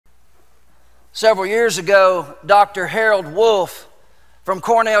Several years ago, Dr. Harold Wolf from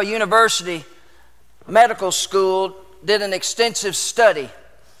Cornell University Medical School did an extensive study.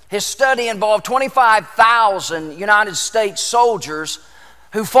 His study involved 25,000 United States soldiers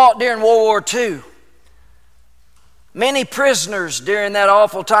who fought during World War II. Many prisoners during that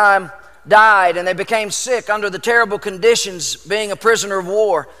awful time died, and they became sick under the terrible conditions being a prisoner of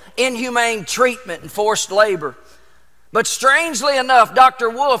war, inhumane treatment and forced labor. But strangely enough, Dr.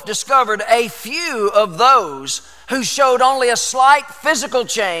 Wolf discovered a few of those who showed only a slight physical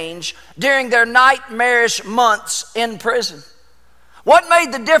change during their nightmarish months in prison. What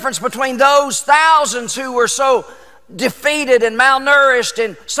made the difference between those thousands who were so defeated and malnourished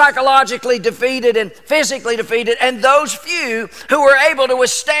and psychologically defeated and physically defeated, and those few who were able to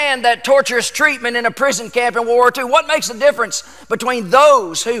withstand that torturous treatment in a prison camp in World War II? What makes the difference between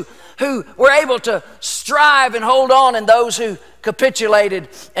those who were able to strive and hold on and those who capitulated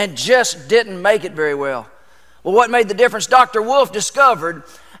and just didn't make it very well? Well, what made the difference? Dr. Wolf discovered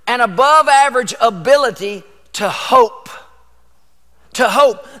an above average ability to hope. To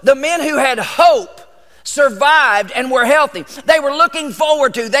hope. The men who had hope survived and were healthy. They were looking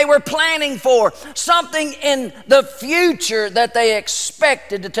forward to, they were planning for something in the future that they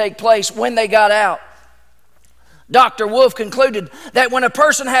expected to take place when they got out. Dr. Wolf concluded that when a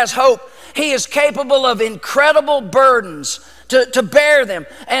person has hope, he is capable of incredible burdens to bear them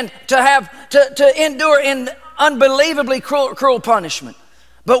and to endure in unbelievably cruel punishment.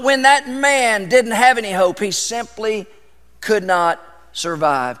 But when that man didn't have any hope, he simply could not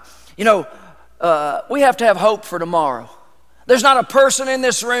survive. You know, we have to have hope for tomorrow. There's not a person in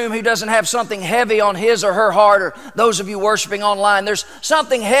this room who doesn't have something heavy on his or her heart, or those of you worshiping online, there's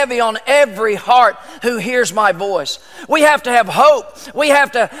something heavy on every heart who hears my voice. We have to have hope. We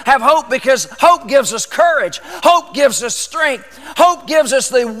have to have hope because hope gives us courage. Hope gives us strength. Hope gives us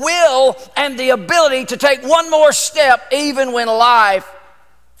the will and the ability to take one more step even when life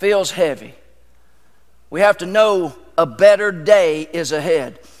feels heavy. We have to know a better day is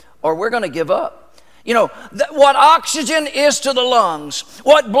ahead, or we're going to give up. You know, what oxygen is to the lungs,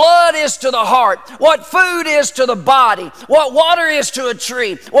 what blood is to the heart, what food is to the body, what water is to a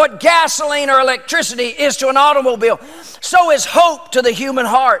tree, what gasoline or electricity is to an automobile, so is hope to the human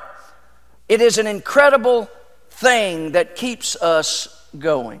heart. It is an incredible thing that keeps us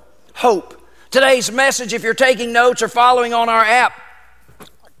going. Hope. Today's message, if you're taking notes or following on our app,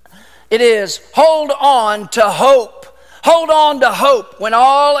 it is hold on to hope. Hold on to hope. When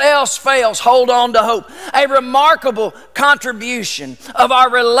all else fails, hold on to hope. A remarkable contribution of our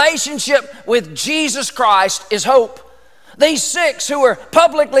relationship with Jesus Christ is hope. These 6 who were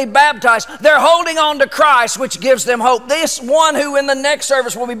publicly baptized, they're holding on to Christ, which gives them hope. This one who in the next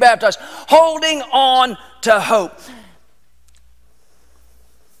service will be baptized, holding on to hope.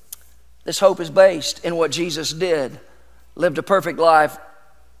 This hope is based in what Jesus did. Lived a perfect life,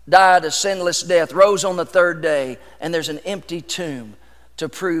 died a sinless death, rose on the 3rd day, and there's an empty tomb to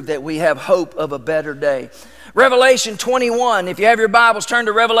prove that we have hope of a better day. Revelation 21, if you have your Bibles, turn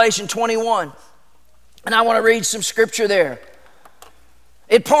to Revelation 21. And I want to read some scripture there.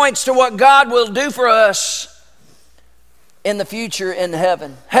 It points to what God will do for us in the future in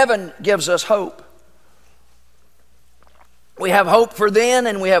heaven. Heaven gives us hope. We have hope for then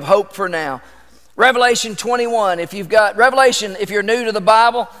and we have hope for now. Revelation 21, if you've got Revelation, if you're new to the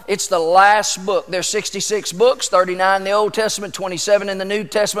Bible, it's the last book. There's 66 books, 39 in the Old Testament, 27 in the New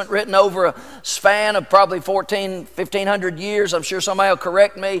Testament, written over a span of probably 1,500 years. I'm sure somebody will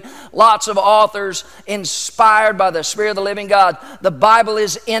correct me. Lots of authors inspired by the Spirit of the living God. The Bible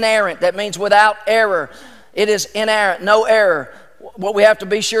is inerrant. That means without error. It is inerrant, no error. What we have to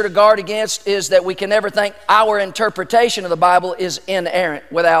be sure to guard against is that we can never think our interpretation of the Bible is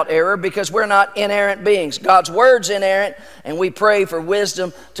inerrant, without error, because we're not inerrant beings. God's Word's inerrant, and we pray for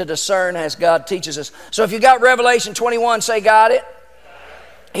wisdom to discern as God teaches us. So if you got Revelation 21, say, got it?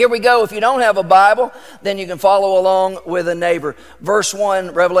 Here we go. If you don't have a Bible, then you can follow along with a neighbor. Verse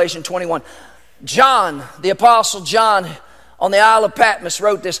 1, Revelation 21. John, the Apostle John, on the Isle of Patmos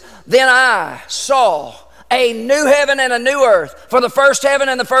wrote this. Then I saw a new heaven and a new earth. For the first heaven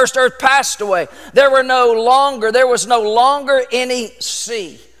and the first earth passed away. There was no longer any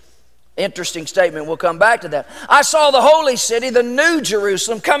sea. Interesting statement. We'll come back to that. I saw the holy city, the new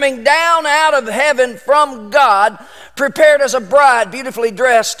Jerusalem, coming down out of heaven from God, prepared as a bride, beautifully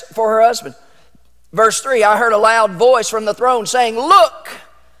dressed for her husband. Verse 3, I heard a loud voice from the throne saying, look,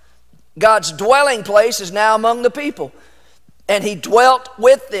 God's dwelling place is now among the people, and He dwelt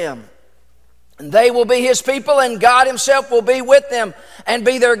with them. And they will be His people, and God Himself will be with them and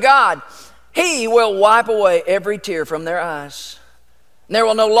be their God. He will wipe away every tear from their eyes. There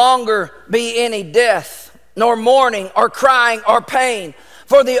will no longer be any death, nor mourning, or crying, or pain,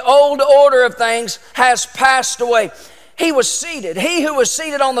 for the old order of things has passed away. He was seated. He who was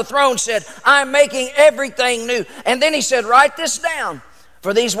seated on the throne said, I'm making everything new. And then he said, write this down,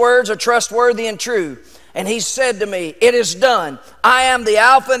 for these words are trustworthy and true. And he said to me, it is done. I am the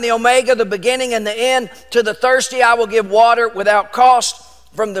Alpha and the Omega, the beginning and the end. To the thirsty I will give water without cost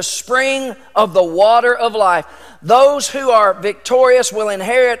from the spring of the water of life. Those who are victorious will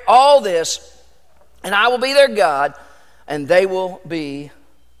inherit all this, and I will be their God, and they will be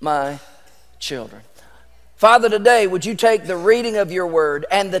my children. Father, today, would you take the reading of your word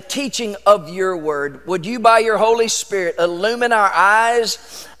and the teaching of your word? Would you, by your Holy Spirit, illumine our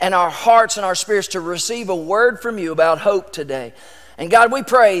eyes and our hearts and our spirits to receive a word from you about hope today? And God, we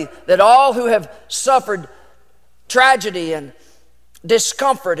pray that all who have suffered tragedy and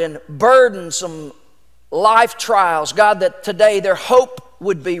discomfort and burdensome life trials, God, that today their hope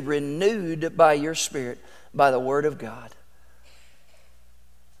would be renewed by your Spirit, by the word of God.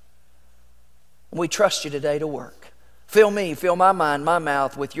 We trust you today to work. Fill me, fill my mind, my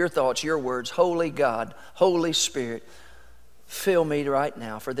mouth with your thoughts, your words. Holy God, Holy Spirit, fill me right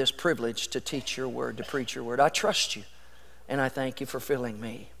now for this privilege to teach your word, to preach your word. I trust you, and I thank you for filling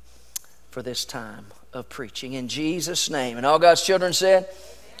me for this time of preaching. In Jesus' name. And all God's children said,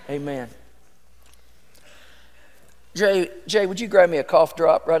 amen. Jay, would you grab me a cough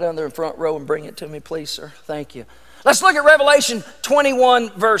drop right down there in front row and bring it to me, please, sir? Thank you. Let's look at Revelation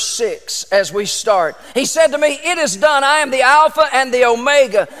 21, verse 6 as we start. He said to me, it is done. I am the Alpha and the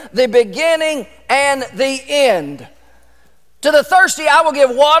Omega, the beginning and the end. To the thirsty I will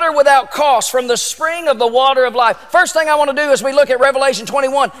give water without cost from the spring of the water of life. First thing I want to do as we look at Revelation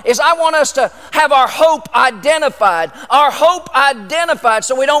 21 is I want us to have our hope identified. Our hope identified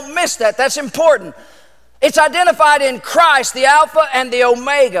so we don't miss that. That's important. It's identified in Christ, the Alpha and the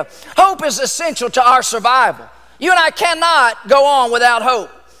Omega. Hope is essential to our survival. You and I cannot go on without hope.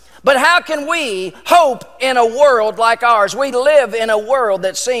 But how can we hope in a world like ours? We live in a world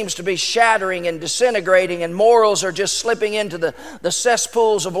that seems to be shattering and disintegrating, and morals are just slipping into the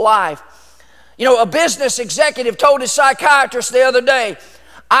cesspools of life. You know, a business executive told his psychiatrist the other day,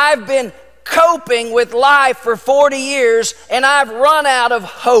 I've been coping with life for 40 years and I've run out of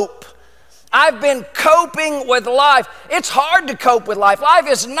hope. I've been coping with life. It's hard to cope with life. Life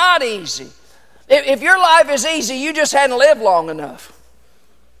is not easy. If your life is easy, you just hadn't lived long enough.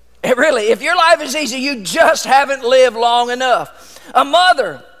 Really, if your life is easy, you just haven't lived long enough. A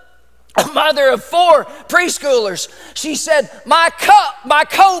mother of 4 preschoolers, she said, my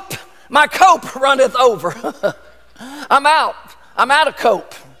cope runneth over. I'm out of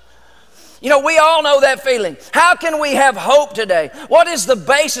cope. You know, we all know that feeling. How can we have hope today? What is the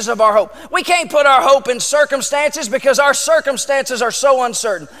basis of our hope? We can't put our hope in circumstances because our circumstances are so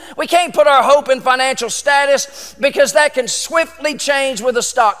uncertain. We can't put our hope in financial status because that can swiftly change with the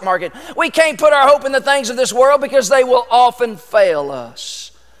stock market. We can't put our hope in the things of this world because they will often fail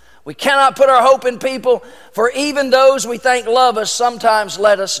us. We cannot put our hope in people, for even those we think love us sometimes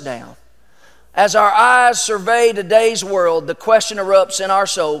let us down. As our eyes survey today's world, the question erupts in our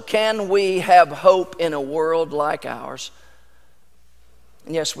soul, can we have hope in a world like ours?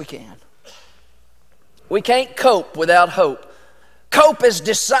 And yes, we can. We can't cope without hope. Cope is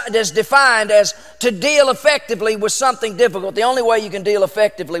defined as to deal effectively with something difficult. The only way you can deal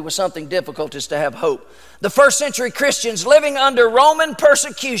effectively with something difficult is to have hope. The first century Christians living under Roman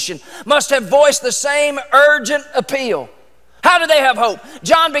persecution must have voiced the same urgent appeal. How do they have hope?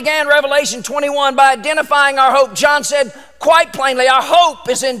 John began Revelation 21 by identifying our hope. John said quite plainly, our hope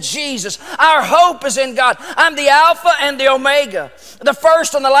is in Jesus. Our hope is in God. I'm the Alpha and the Omega, the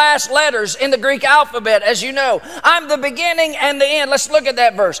first and the last letters in the Greek alphabet, as you know. I'm the beginning and the end. Let's look at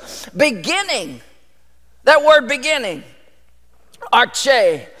that verse. Beginning, that word beginning,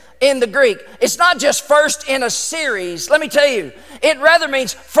 arche, in the Greek. It's not just first in a series. Let me tell you, it rather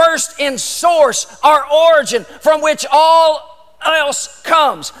means first in source or origin from which all else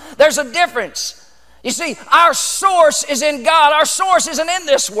comes. There's a difference. You see, our source is in God. Our source isn't in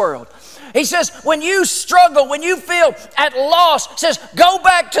this world. He says, when you struggle, when you feel at loss, says, go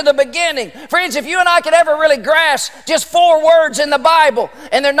back to the beginning. Friends, if you and I could ever really grasp just 4 words in the Bible,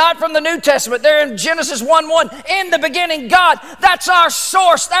 and they're not from the New Testament, they're in Genesis 1:1, in the beginning, God, that's our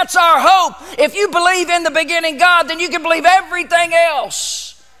source, that's our hope. If you believe in the beginning God, then you can believe everything else.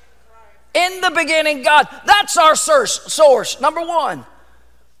 In the beginning, God, that's our source, number 1.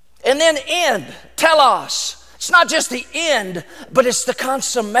 And then end, telos. It's not just the end, but it's the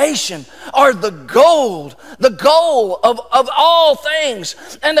consummation or the goal of all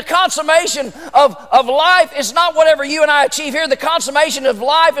things. And the consummation of life is not whatever you and I achieve here. The consummation of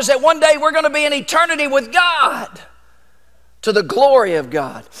life is that one day we're going to be in eternity with God, to the glory of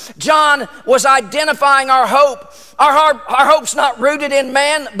God. John was identifying our hope. Our hope's not rooted in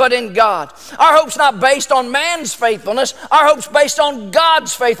man, but in God. Our hope's not based on man's faithfulness. Our hope's based on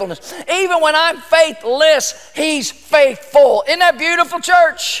God's faithfulness. Even when I'm faithless, He's faithful. Isn't that beautiful,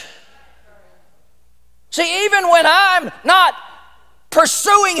 church? See, even when I'm not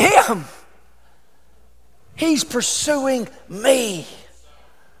pursuing Him, He's pursuing me.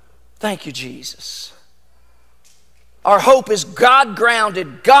 Thank you, Jesus. Our hope is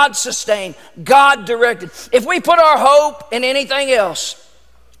God-grounded, God-sustained, God-directed. If we put our hope in anything else,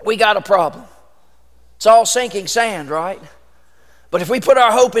 we got a problem. It's all sinking sand, right? But if we put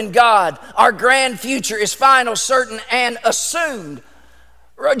our hope in God, our grand future is final, certain, and assumed.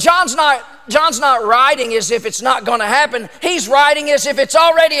 John's not writing as if it's not going to happen. He's writing as if it's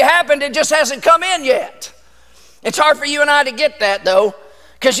already happened. It just hasn't come in yet. It's hard for you and I to get that, though,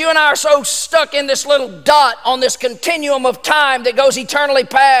 because you and I are so stuck in this little dot on this continuum of time that goes eternally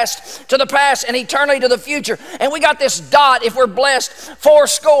past to the past and eternally to the future. And we got this dot, if we're blessed, 80.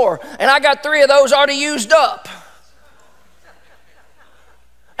 And I got 3 of those already used up.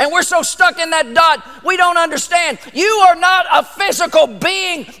 And we're so stuck in that dot, we don't understand. You are not a physical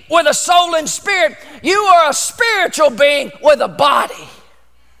being with a soul and spirit. You are a spiritual being with a body.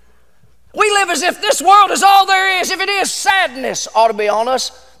 We live as if this world is all there is. If it is, sadness ought to be on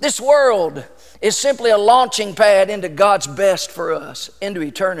us. This world is simply a launching pad into God's best for us, into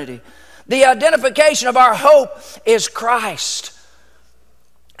eternity. The identification of our hope is Christ.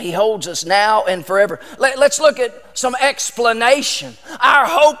 He holds us now and forever. Let's look at some explanation. Our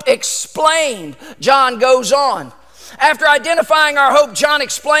hope explained, John goes on. After identifying our hope, John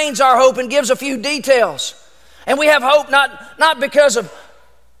explains our hope and gives a few details. And we have hope not because of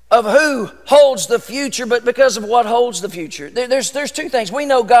who holds the future, but because of what holds the future. There's 2 things. We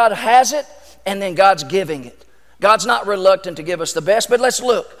know God has it, and then God's giving it. God's not reluctant to give us the best, but let's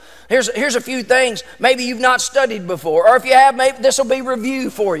look. Here's a few things maybe you've not studied before, or if you have, maybe this will be review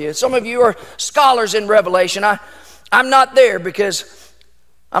for you. Some of you are scholars in Revelation. I'm not there because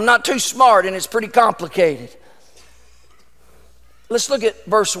I'm not too smart, and it's pretty complicated. Let's look at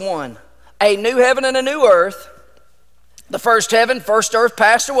verse 1. A new heaven and a new earth. The first heaven, first earth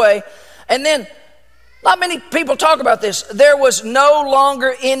passed away. And then, not many people talk about this. There was no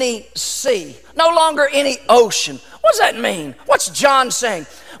longer any sea, no longer any ocean. What does that mean? What's John saying?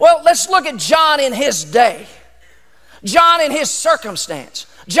 Well, let's look at John in his day. John in his circumstance.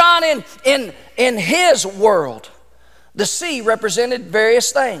 John in his world. The sea represented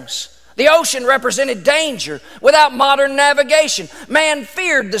various things. The ocean represented danger. Without modern navigation, man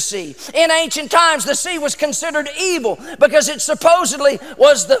feared the sea. In ancient times, the sea was considered evil because it supposedly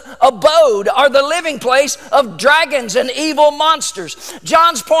was the abode or the living place of dragons and evil monsters.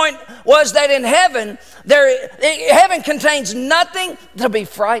 John's point was that in heaven, heaven contains nothing to be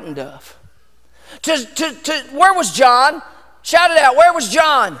frightened of. Where was John? Shout it out. Where was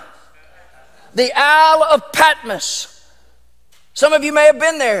John? The Isle of Patmos. Some of you may have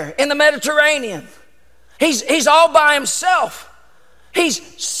been there in the Mediterranean. He's all by himself. He's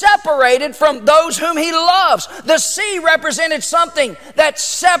separated from those whom he loves. The sea represented something that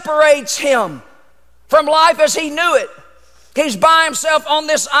separates him from life as he knew it. He's by himself on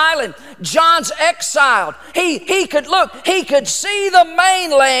this island. John's exiled. He could see the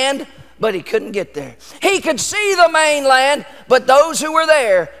mainland, but he couldn't get there. He could see the mainland, but those who were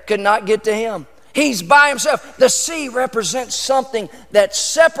there could not get to him. He's by himself. The sea represents something that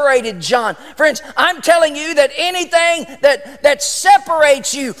separated John. Friends, I'm telling you that anything that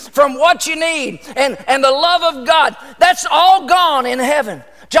separates you from what you need and the love of God, that's all gone in heaven.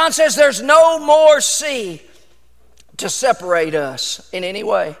 John says there's no more sea to separate us in any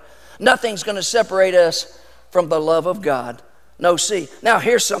way. Nothing's going to separate us from the love of God. No sea. Now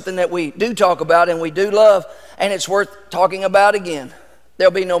here's something that we do talk about and we do love, and it's worth talking about again.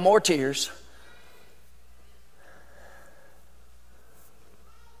 There'll be no more tears.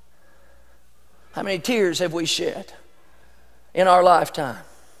 How many tears have we shed in our lifetime?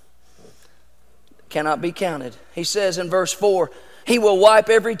 Cannot be counted. He says in verse 4, He will wipe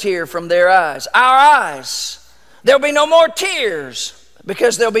every tear from their eyes. Our eyes. There'll be no more tears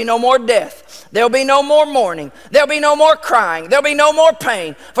because there'll be no more death. There'll be no more mourning. There'll be no more crying. There'll be no more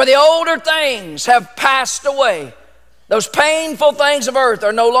pain. For the older things have passed away. Those painful things of earth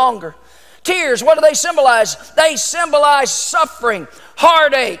are no longer. Tears, what do they symbolize? They symbolize suffering,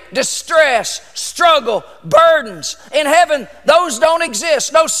 heartache, distress, struggle, burdens. In heaven, those don't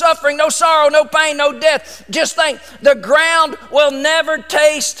exist. No suffering, no sorrow, no pain, no death. Just think, the ground will never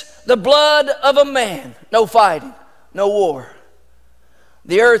taste the blood of a man. No fighting, no war.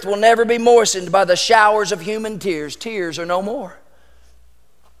 The earth will never be moistened by the showers of human tears. Tears are no more.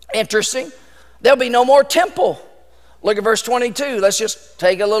 Interesting. There'll be no more temple. Look at verse 22. Let's just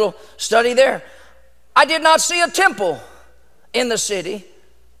take a little study there. I did not see a temple in the city,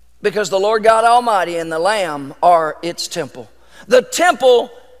 because the Lord God Almighty and the Lamb are its temple. The temple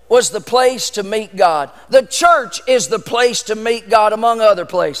was the place to meet God. The church is the place to meet God, among other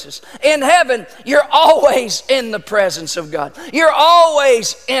places. In heaven, you're always in the presence of God. You're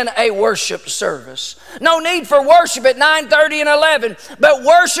always in a worship service. No need for worship at 9:30 and 11, but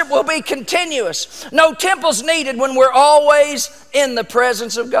worship will be continuous. No temples needed when we're always in the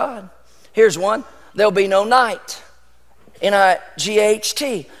presence of God. Here's one. There'll be no night.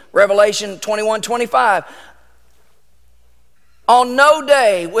 N-I-G-H-T. Revelation 21:25. On no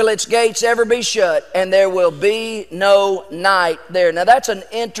day will its gates ever be shut, and there will be no night there. Now that's an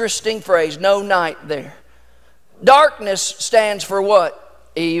interesting phrase, no night there. Darkness stands for what?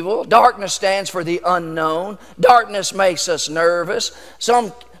 Evil. Darkness stands for the unknown. Darkness makes us nervous.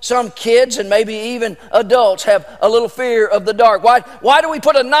 Some kids and maybe even adults have a little fear of the dark. Why do we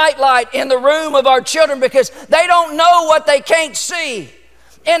put a night light in the room of our children? Because they don't know what they can't see.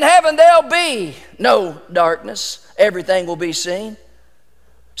 In heaven there'll be no darkness. Everything will be seen.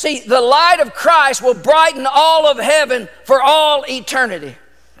 See, the light of Christ will brighten all of heaven for all eternity.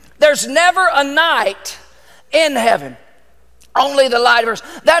 There's never a night in heaven. Only the light of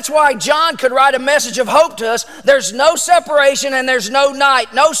earth. That's why John could write a message of hope to us. There's no separation and there's no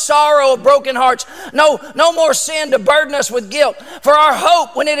night, no sorrow of broken hearts, no more sin to burden us with guilt. For our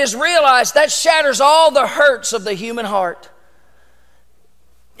hope, when it is realized, that shatters all the hurts of the human heart.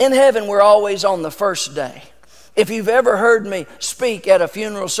 In heaven, we're always on the first day. If you've ever heard me speak at a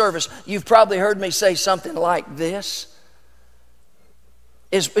funeral service, you've probably heard me say something like this.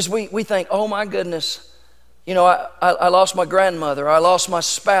 We think, oh my goodness, you know, I lost my grandmother, I lost my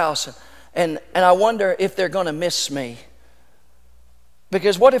spouse, and I wonder if they're going to miss me.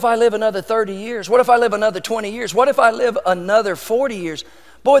 Because what if I live another 30 years? What if I live another 20 years? What if I live another 40 years?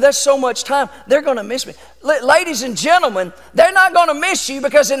 Boy, that's so much time. They're going to miss me. Ladies and gentlemen, they're not going to miss you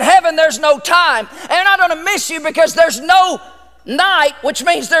because in heaven there's no time. And they're not going to miss you because there's no night, which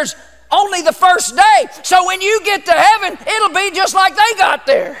means there's only the first day. So when you get to heaven, it'll be just like they got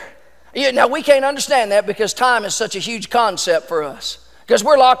there. Now, we can't understand that because time is such a huge concept for us. Because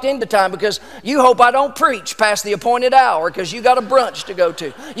we're locked into time, because you hope I don't preach past the appointed hour because you got a brunch to go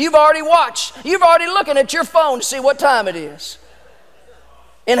to. You've already looking at your phone to see what time it is.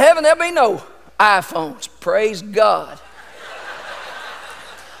 In heaven, there'll be no iPhones. Praise God.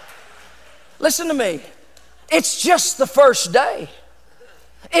 Listen to me. It's just the first day.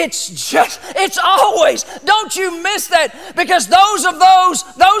 It's always, don't you miss that, because those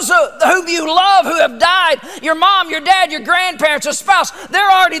whom you love who have died, your mom, your dad, your grandparents, a spouse, they're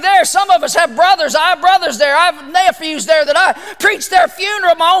already there. Some of us have brothers. I have brothers there. I have nephews there that I preached their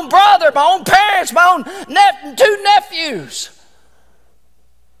funeral, my own brother, my own parents, my own two nephews.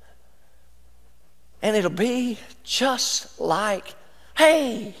 And it'll be just like,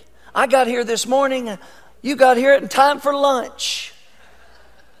 hey, I got here this morning, you got here in time for lunch.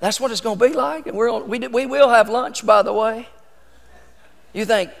 That's what it's going to be like. And we will have lunch, by the way. You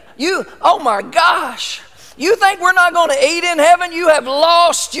think, oh my gosh, you think we're not going to eat in heaven? You have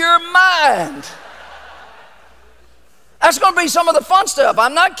lost your mind. That's going to be some of the fun stuff.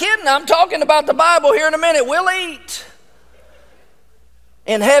 I'm not kidding. I'm talking about the Bible here in a minute. We'll eat.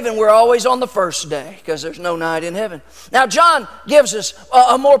 In heaven, we're always on the first day because there's no night in heaven. Now, John gives us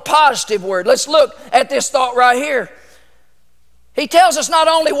a more positive word. Let's look at this thought right here. He tells us not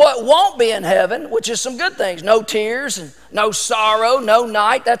only what won't be in heaven, which is some good things, no tears and no sorrow, no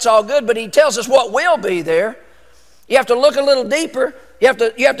night, that's all good, but he tells us what will be there. You have to look a little deeper. You have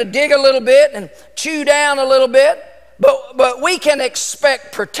to dig a little bit and chew down a little bit, but we can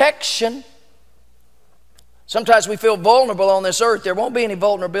expect protection. Sometimes we feel vulnerable on this earth. There won't be any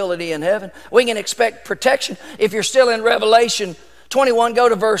vulnerability in heaven. We can expect protection. If you're still in Revelation 21, go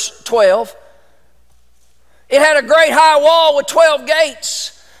to verse 12. It had a great high wall with 12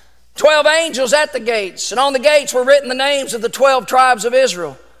 gates, 12 angels at the gates. And on the gates were written the names of the 12 tribes of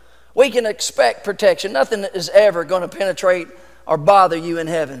Israel. We can expect protection. Nothing is ever going to penetrate or bother you in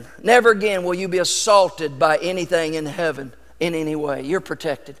heaven. Never again will you be assaulted by anything in heaven in any way. You're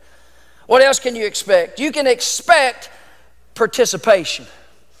protected. What else can you expect? You can expect participation.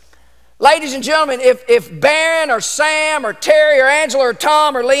 Ladies and gentlemen, if Barron or Sam or Terry or Angela or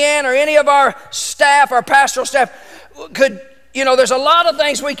Tom or Leanne or any of our staff, our pastoral staff, could, there's a lot of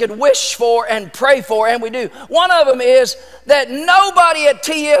things we could wish for and pray for, and we do. One of them is that nobody at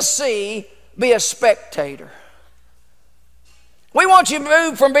TSC be a spectator. We want you to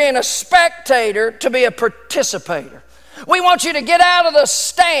move from being a spectator to be a participator. We want you to get out of the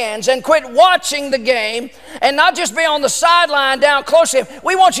stands and quit watching the game and not just be on the sideline down close to him.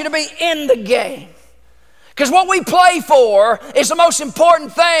 We want you to be in the game. Because what we play for is the most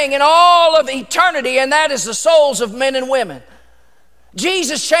important thing in all of eternity, and that is the souls of men and women.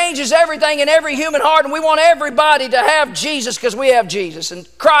 Jesus changes everything in every human heart, and we want everybody to have Jesus because we have Jesus. And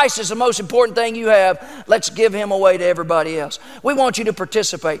Christ is the most important thing you have. Let's give him away to everybody else. We want you to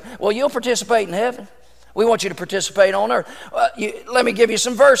participate. Well, you'll participate in heaven. We want you to participate on earth. Let me give you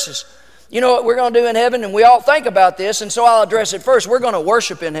some verses. You know what we're going to do in heaven? And we all think about this, and so I'll address it first. We're going to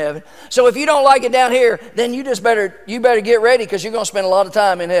worship in heaven. So if you don't like it down here, then you better get ready because you're going to spend a lot of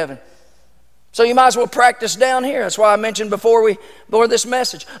time in heaven. So you might as well practice down here. That's why I mentioned before this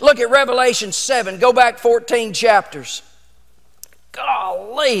message. Look at Revelation 7. Go back 14 chapters.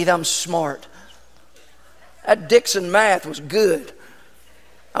 Golly, I'm smart. That Dixon math was good.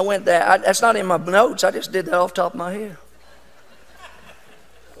 That's not in my notes. I just did that off the top of my head.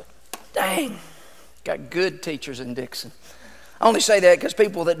 Dang. Got good teachers in Dixon. I only say that because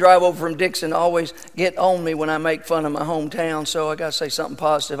people that drive over from Dixon always get on me when I make fun of my hometown, so I got to say something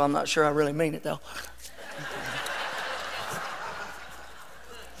positive. I'm not sure I really mean it, though.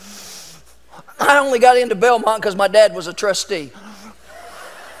 I only got into Belmont because my dad was a trustee.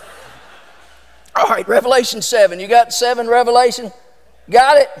 All right, Revelation 7. You got 7 Revelation?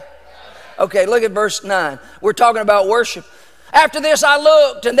 Got it? Okay, look at verse 9. We're talking about worship. After this I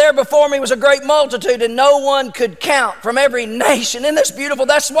looked, and there before me was a great multitude, and no one could count, from every nation. Isn't this beautiful?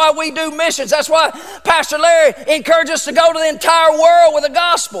 That's why we do missions. That's why Pastor Larry encouraged us to go to the entire world with the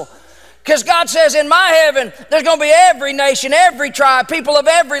gospel. Because God says in my heaven, there's going to be every nation, every tribe, people of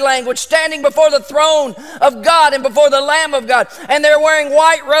every language standing before the throne of God and before the Lamb of God. And they're wearing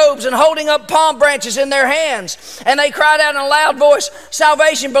white robes and holding up palm branches in their hands. And they cried out in a loud voice,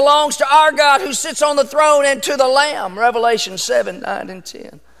 salvation belongs to our God who sits on the throne and to the Lamb. Revelation 7, 9, and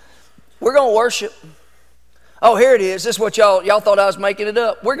 10. We're going to worship. Oh, here it is. This is what y'all thought I was making it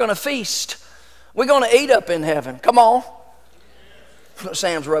up. We're going to feast. We're going to eat up in heaven. Come on.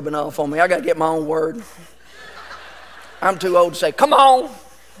 Sam's rubbing off on me. I got to get my own word. I'm too old to say, come on.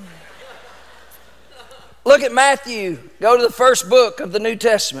 Look at Matthew. Go to the first book of the New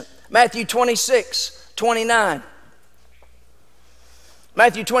Testament. Matthew 26, 29.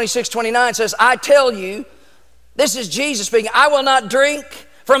 Matthew 26, 29 says, I tell you, this is Jesus speaking, I will not drink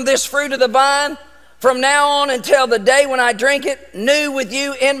from this fruit of the vine from now on until the day when I drink it new with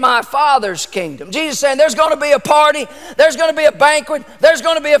you in my Father's kingdom. Jesus saying there's going to be a party, there's going to be a banquet, there's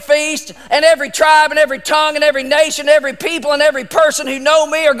going to be a feast, and every tribe and every tongue and every nation, every people and every person who know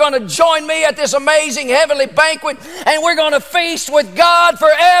me are going to join me at this amazing heavenly banquet, and we're going to feast with God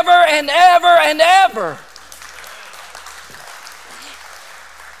forever and ever and ever.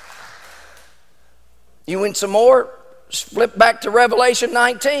 You want some more? Flip back to Revelation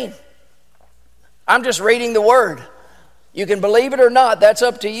 19. I'm just reading the word. You can believe it or not. That's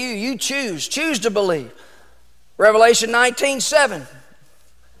up to you. You choose. Choose to believe. Revelation 19:7.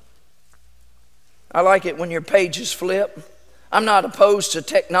 I like it when your pages flip. I'm not opposed to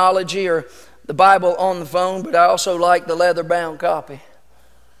technology or the Bible on the phone, but I also like the leather-bound copy.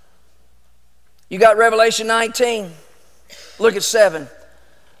 You got Revelation 19. Look at 7.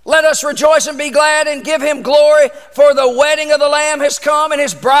 Let us rejoice and be glad and give him glory, for the wedding of the Lamb has come, and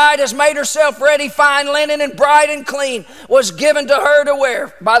his bride has made herself ready. Fine linen and bright and clean was given to her to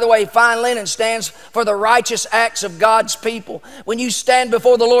wear. By the way, fine linen stands for the righteous acts of God's people. When you stand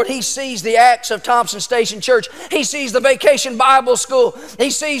before the Lord, he sees the acts of Thompson Station Church. He sees the Vacation Bible School. He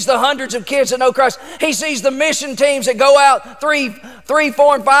sees the hundreds of kids that know Christ. He sees the mission teams that go out, 3,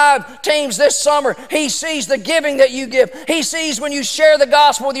 4, and 5 teams this summer. He sees the giving that you give. He sees when you share the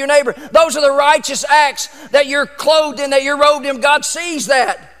gospel with your neighbor. Those are the righteous acts that you're clothed in, that you're robed in. God sees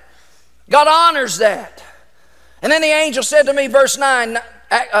that. God honors that. And then the angel said to me, verse 9,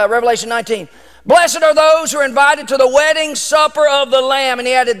 Revelation 19, blessed are those who are invited to the wedding supper of the Lamb. And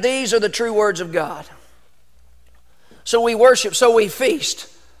he added, these are the true words of God. So we worship, so we feast.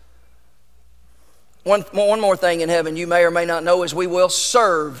 One more thing in heaven you may or may not know is we will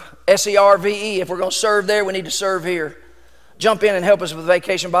serve. S-E-R-V-E. If we're going to serve there, we need to serve here. Jump in and help us with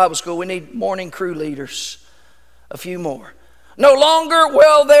Vacation Bible School. We need morning crew leaders. A few more. No longer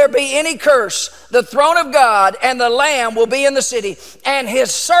will there be any curse. The throne of God and the Lamb will be in the city, and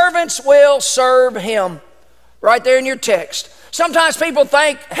his servants will serve him. Right there in your text. Sometimes people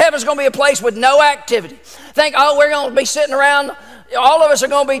think heaven's going to be a place with no activity. Think, oh, we're going to be sitting around, all of us are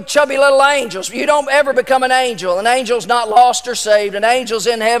going to be chubby little angels. You don't ever become an angel. An angel's not lost or saved. An angel's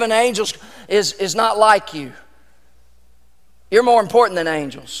in heaven. Angels is not like you. You're more important than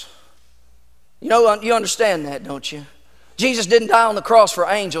angels. You know, you understand that, don't you? Jesus didn't die on the cross for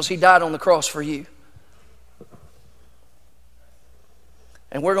angels. He died on the cross for you.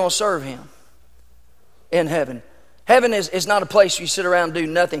 And we're going to serve him in heaven. Heaven is not a place you sit around and do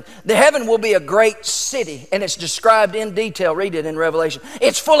nothing. The heaven will be a great city, and it's described in detail. Read it in Revelation.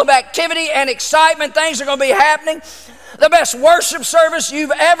 It's full of activity and excitement. Things are going to be happening. The best worship service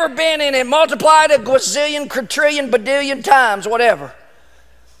you've ever been in, and multiplied a gazillion, quadrillion, badillion times, whatever.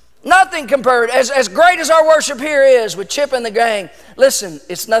 Nothing compared. As great as our worship here is with Chip and the gang, listen,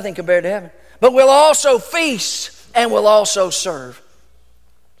 it's nothing compared to heaven. But we'll also feast and we'll also serve.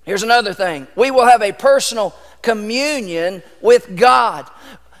 Here's another thing. We will have a personal communion with God.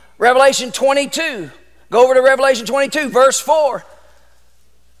 Revelation 22. Go over to Revelation 22, verse 4.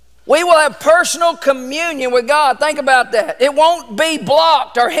 We will have personal communion with God. Think about that. It won't be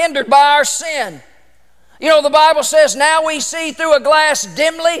blocked or hindered by our sin. You know, the Bible says, now we see through a glass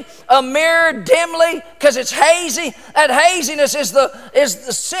dimly, a mirror dimly, because it's hazy. That haziness is the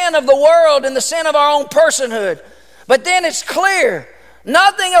sin of the world and the sin of our own personhood. But then it's clear.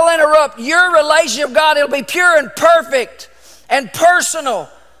 Nothing will interrupt your relationship with God. It'll be pure and perfect and personal.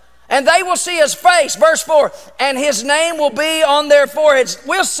 And they will see his face. Verse 4, and his name will be on their foreheads.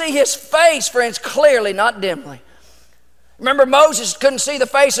 We'll see his face, friends, clearly, not dimly. Remember, Moses couldn't see the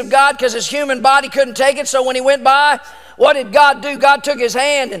face of God because his human body couldn't take it. So when he went by, what did God do? God took his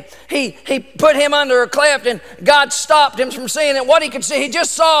hand and he put him under a cleft, and God stopped him from seeing it. What he could see, he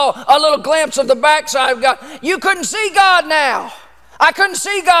just saw a little glimpse of the backside of God. You couldn't see God now. I couldn't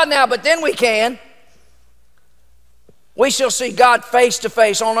see God now, but then we can. We shall see God face to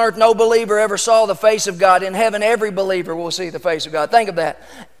face. On earth, no believer ever saw the face of God. In heaven, every believer will see the face of God. Think of that.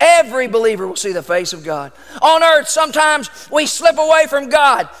 Every believer will see the face of God. On earth, sometimes we slip away from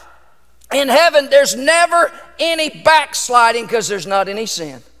God. In heaven, there's never any backsliding because there's not any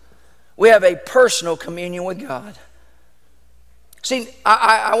sin. We have a personal communion with God. See,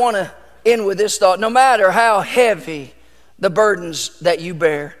 I want to end with this thought. No matter how heavy the burdens that you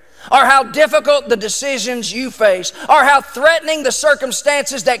bear, or how difficult the decisions you face, or how threatening the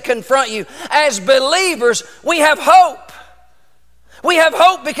circumstances that confront you, as believers, we have hope. We have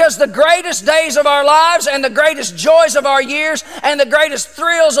hope because the greatest days of our lives and the greatest joys of our years and the greatest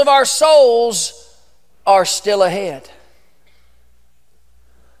thrills of our souls are still ahead.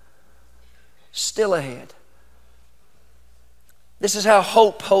 Still ahead. This is how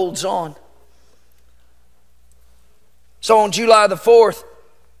hope holds on. So on July the 4th,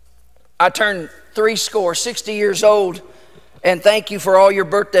 I turned 60 years old, and thank you for all your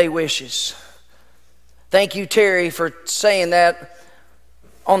birthday wishes. Thank you, Terry, for saying that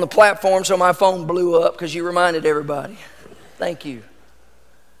on the platform so my phone blew up because you reminded everybody. Thank you.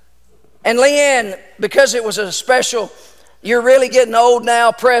 And Leanne, because it was a special, you're really getting old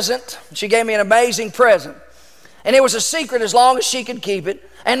now present, she gave me an amazing present. And it was a secret as long as she could keep it.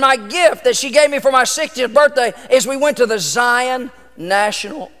 And my gift that she gave me for my 60th birthday is we went to the Zion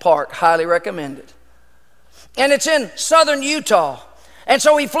National Park. Highly recommend it. And it's in southern Utah. And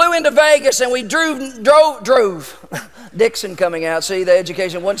so we flew into Vegas and we drove. Dixon coming out. See, the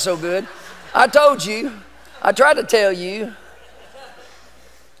education wasn't so good. I told you. I tried to tell you.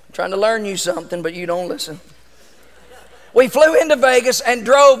 I'm trying to learn you something, but you don't listen. We flew into Vegas and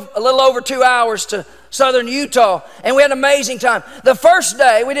drove a little over 2 hours to southern Utah. And we had an amazing time. The first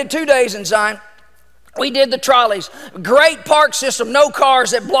day, we did 2 days in Zion. We did the trolleys. Great park system. No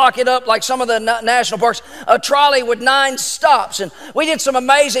cars that block it up like some of the national parks. A trolley with 9 stops. And we did some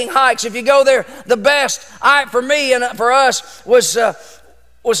amazing hikes. If you go there, the best for me and for us was the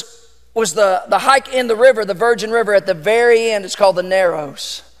hike in the river, the Virgin River at the very end. It's called the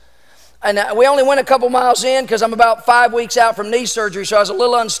Narrows. And we only went a couple miles in because I'm about 5 weeks out from knee surgery, so I was a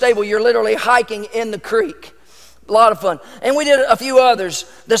little unstable. You're literally hiking in the creek. A lot of fun. And we did a few others.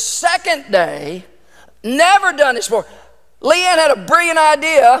 The second day, never done this before. Leanne had a brilliant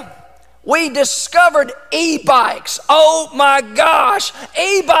idea. We discovered e-bikes. Oh my gosh,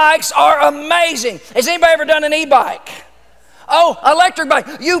 e-bikes are amazing. Has anybody ever done an e-bike? Oh, electric bike.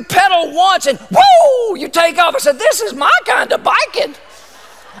 You pedal once and whoo, you take off. I said, this is my kind of biking.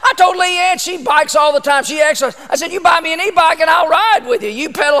 I told Leanne she bikes all the time. She exercises. I said, you buy me an e-bike and I'll ride with you. You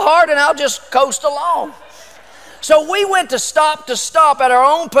pedal hard and I'll just coast along. So we went to stop at our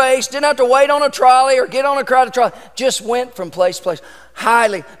own pace, didn't have to wait on a trolley or get on a crowded trolley, just went from place to place.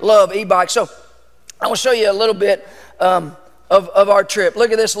 Highly love e-bikes. So I want to show you a little bit of our trip.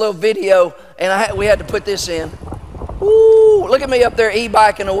 Look at this little video, and we had to put this in. Woo, look at me up there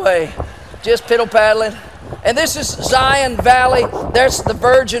e-biking away, just piddle paddling. And this is Zion Valley. There's the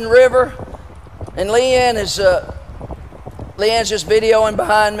Virgin River. And Leanne's just videoing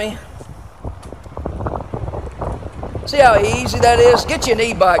behind me. See how easy that is? Get you an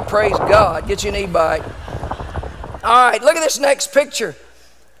e-bike, praise God. Get you an e-bike. All right, look at this next picture.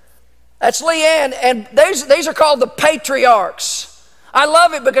 That's Leanne, and these are called the patriarchs. I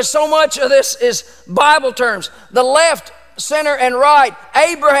love it because so much of this is Bible terms. The left, center, and right,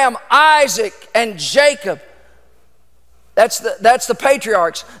 Abraham, Isaac, and Jacob. That's the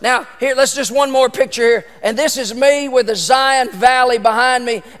patriarchs. Now, here, let's just one more picture here. And this is me with the Zion Valley behind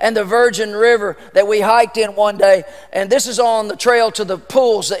me and the Virgin River that we hiked in one day. And this is on the trail to the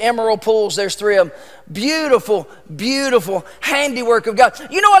pools, the emerald pools. There's 3 of them. Beautiful, beautiful handiwork of God.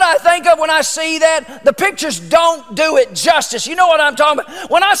 You know what I think of when I see that? The pictures don't do it justice. You know what I'm talking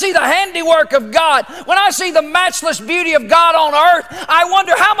about? When I see the handiwork of God, when I see the matchless beauty of God on earth, I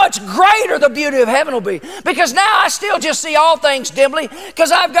wonder how much greater the beauty of heaven will be. Because now I still just see all things dimly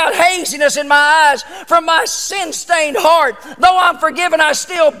because I've got haziness in my eyes from my sin-stained heart. Though I'm forgiven, I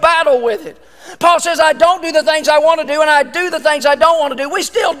still battle with it. Paul says, I don't do the things I want to do, and I do the things I don't want to do. We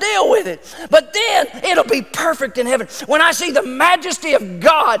still deal with it. But then it'll be perfect in heaven. When I see the majesty of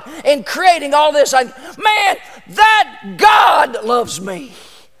God in creating all this, man, that God loves me.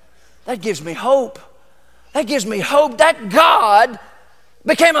 That gives me hope. That gives me hope. That God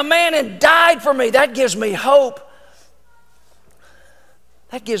became a man and died for me. That gives me hope.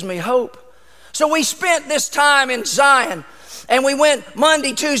 That gives me hope. So we spent this time in Zion. And we went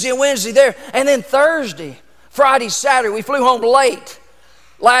Monday, Tuesday, and Wednesday there. And then Thursday, Friday, Saturday, we flew home late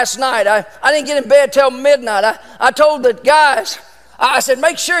last night. I didn't get in bed till midnight. I told the guys, I said,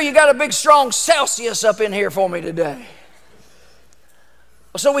 make sure you got a big, strong Celsius up in here for me today.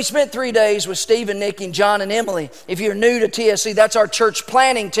 So we spent 3 days with Steve and Nikki and John and Emily. If you're new to TSC, that's our church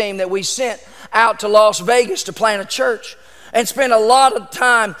planning team that we sent out to Las Vegas to plant a church. And spent a lot of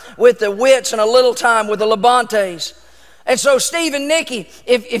time with the Witts and a little time with the Labantes. And so Steve and Nikki,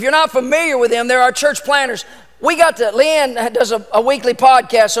 if you're not familiar with them, they're our church planners. Leanne does a weekly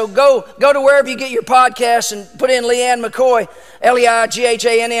podcast, so go to wherever you get your podcasts and put in Leanne McCoy,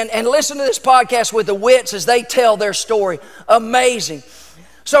 Leighann, and listen to this podcast with the Witts as they tell their story. Amazing.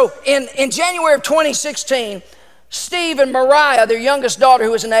 So in January of 2016, Steve and Mariah, their youngest daughter,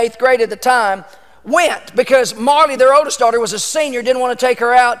 who was in the 8th grade at the time, went because Marley, their oldest daughter, was a senior, didn't want to take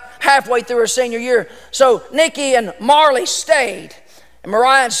her out halfway through her senior year. So Nikki and Marley stayed, and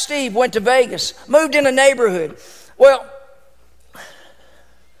Mariah and Steve went to Vegas, moved in a neighborhood. Well,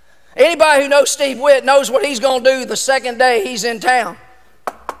 anybody who knows Steve Witt knows what he's going to do the second day he's in town.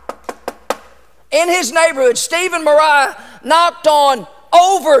 In his neighborhood, Steve and Mariah knocked on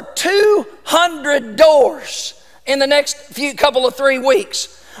over 200 doors in the next couple of 3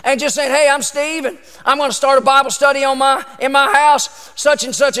 weeks. And just saying, hey, I'm Steve, and I'm going to start a Bible study in my house, such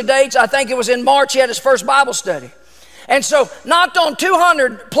and such a date. I think it was in March he had his first Bible study. And so knocked on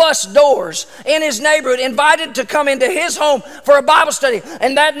 200 plus doors in his neighborhood, invited to come into his home for a Bible study.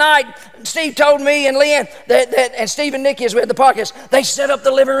 And that night, Steve told me and Leanne, and Steve and Nikki as we had the podcast, they set up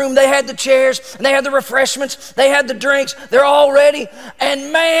the living room, they had the chairs, and they had the refreshments, they had the drinks, they're all ready.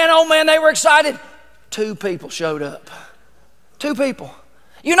 And man, oh man, they were excited. 2 people showed up. 2 people.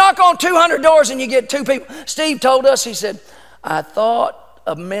 You knock on 200 doors and you get 2 people. Steve told us, he said, I thought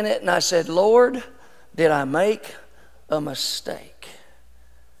a minute and I said, Lord, did I make a mistake?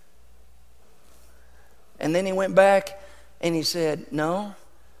 And then he went back and he said, no,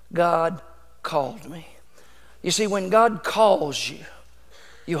 God called me. You see, when God calls you,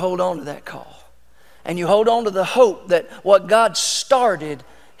 you hold on to that call. And you hold on to the hope that what God started,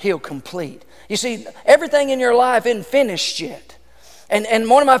 He'll complete. You see, everything in your life isn't finished yet. And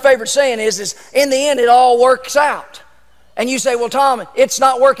one of my favorite saying is in the end, it all works out. And you say, well, Tom, it's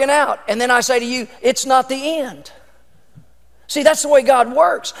not working out. And then I say to you, it's not the end. See, that's the way God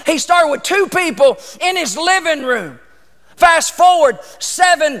works. He started with 2 people in his living room. Fast forward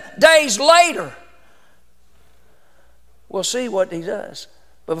 7 days later, we'll see what he does.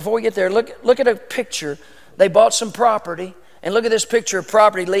 But before we get there, look at a picture. They bought some property. And look at this picture of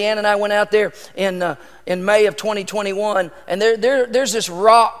property. Leanne and I went out there in May of 2021, and there's this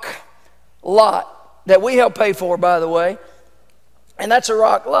rock lot that we helped pay for, by the way, and that's a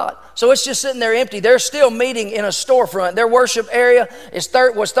rock lot. So it's just sitting there empty. They're still meeting in a storefront. Their worship area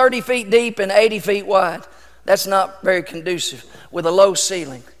was 30 feet deep and 80 feet wide. That's not very conducive with a low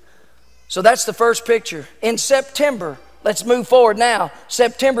ceiling. So that's the first picture. In September, let's move forward now.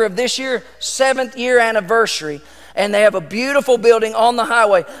 September of this year, 7th year anniversary. And they have a beautiful building on the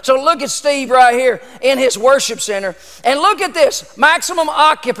highway. So look at Steve right here in his worship center. And look at this, maximum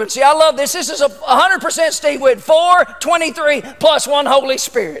occupancy. I love this. This is 100% Steve with 423 plus 1 Holy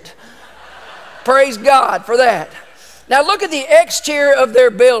Spirit. Praise God for that. Now look at the exterior of their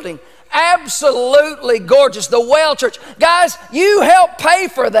building. Absolutely gorgeous. The Well Church. Guys, you help pay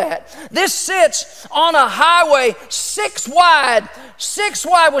for that. This sits on a highway 6 wide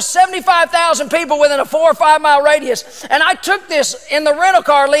with 75,000 people within a 4 or 5 mile radius. And I took this in the rental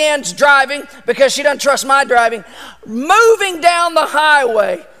car. Leanne's driving because she doesn't trust my driving. Moving down the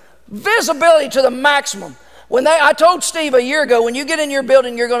highway, visibility to the maximum. I told Steve a year ago, when you get in your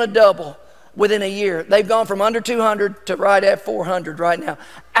building, you're going to double. Within a year, they've gone from under 200 to right at 400 right now.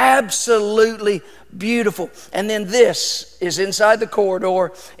 Absolutely beautiful. And then this is inside the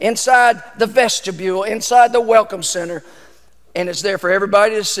corridor, inside the vestibule, inside the welcome center. And it's there for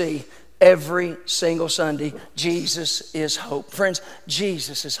everybody to see every single Sunday. Jesus is hope. Friends,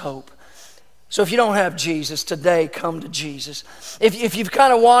 Jesus is hope. So if you don't have Jesus today, come to Jesus. If you've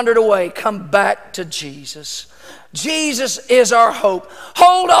kind of wandered away, come back to Jesus. Jesus is our hope.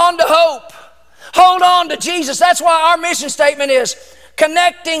 Hold on to hope. Hold on to Jesus. That's why our mission statement is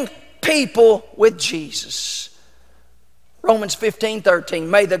connecting people with Jesus. Romans 15:13.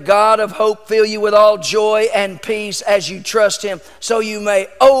 May the God of hope fill you with all joy and peace as you trust Him, so you may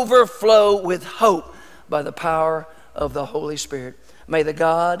overflow with hope by the power of the Holy Spirit. May the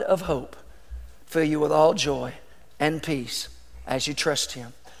God of hope fill you with all joy and peace as you trust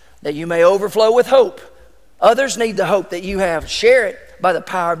Him, that you may overflow with hope. Others need the hope that you have. Share it by the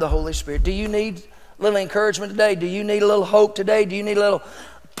power of the Holy Spirit. Do you need a little encouragement today? Do you need a little hope today? Do you need a little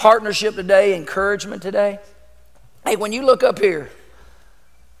partnership today, encouragement today? Hey, when you look up here,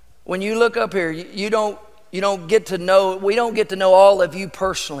 you don't get to know, we don't get to know all of you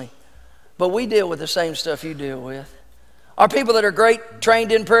personally, but we deal with the same stuff you deal with. Our people that are great,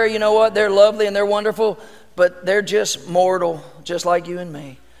 trained in prayer, you know what? They're lovely and they're wonderful, but they're just mortal, just like you and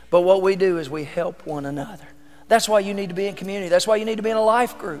me. But what we do is we help one another. That's why you need to be in community. That's why you need to be in a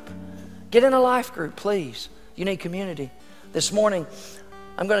life group. Get in a life group, please. You need community. This morning,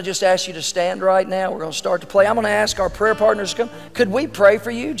 I'm going to just ask you to stand right now. We're going to start to play. I'm going to ask our prayer partners to come. Could we pray for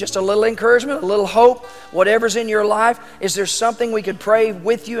you? Just a little encouragement, a little hope, whatever's in your life. Is there something we could pray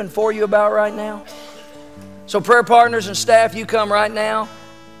with you and for you about right now? So prayer partners and staff, you come right now.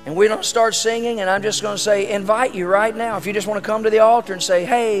 And we're going to start singing, and I'm just going to say, invite you right now. If you just want to come to the altar and say,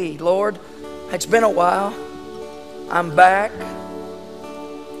 hey, Lord, it's been a while. I'm back.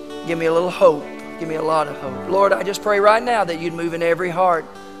 Give me a little hope. Give me a lot of hope. Lord, I just pray right now that you'd move in every heart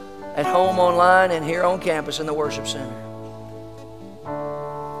at home, online, and here on campus in the worship center.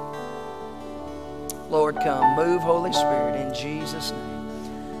 Lord, come. Move, Holy Spirit, in Jesus'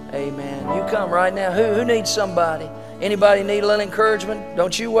 name. Amen. You come right now. Who needs somebody? Anybody need a little encouragement?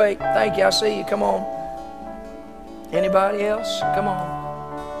 Don't you wait. Thank you. I see you. Come on. Anybody else? Come on.